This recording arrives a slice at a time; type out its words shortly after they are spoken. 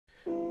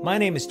My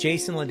name is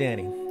Jason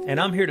Ladanye, and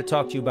I'm here to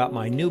talk to you about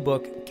my new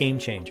book, Game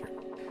Changer.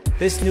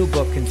 This new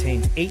book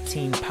contains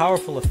 18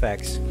 powerful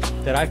effects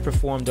that I've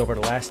performed over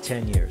the last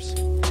 10 years.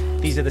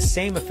 These are the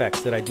same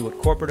effects that I do at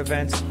corporate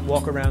events,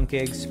 walk-around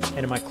gigs, and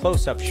in my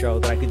close-up show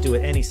that I could do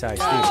at any size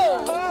theater.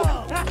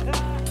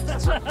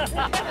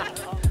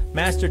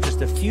 Master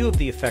just a few of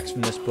the effects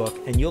from this book,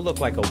 and you'll look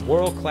like a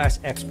world-class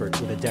expert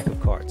with a deck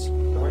of cards.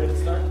 Where did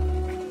it start?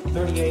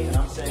 38, and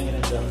I'm saying it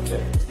ends up 50.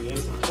 It's the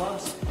ace of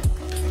clubs.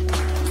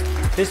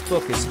 This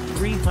book is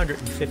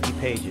 350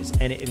 pages,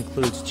 and it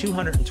includes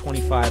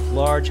 225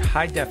 large,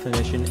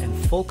 high-definition,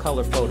 and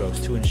full-color photos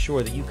to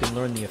ensure that you can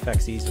learn the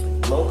effects easily.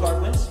 Low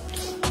card wins.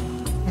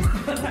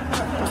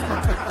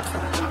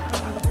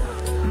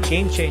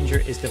 Game Changer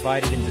is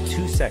divided into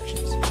two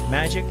sections,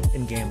 magic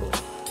and gambling.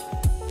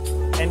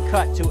 And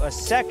cut to a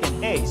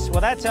second ace.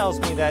 Well, that tells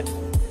me that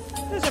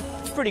there's a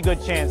pretty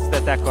good chance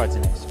that that card's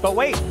an ace. But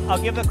wait,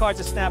 I'll give the cards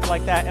a snap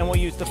like that, and we'll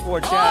use the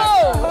 4 jacks.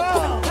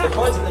 Oh! The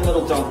cards in the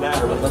middle don't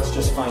matter, but let's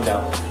just find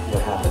out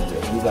what happened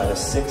here. You got a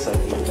 6, I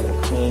gave you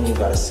a queen. You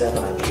got a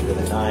 7, I gave you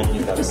a 9.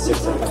 You got a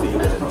 6, I gave you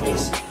an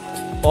ace.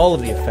 All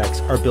of the effects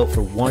are built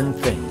for one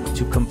thing,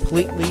 to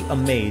completely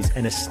amaze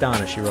and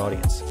astonish your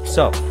audience.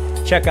 So,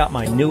 check out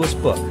my newest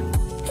book,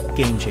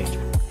 Game Changer.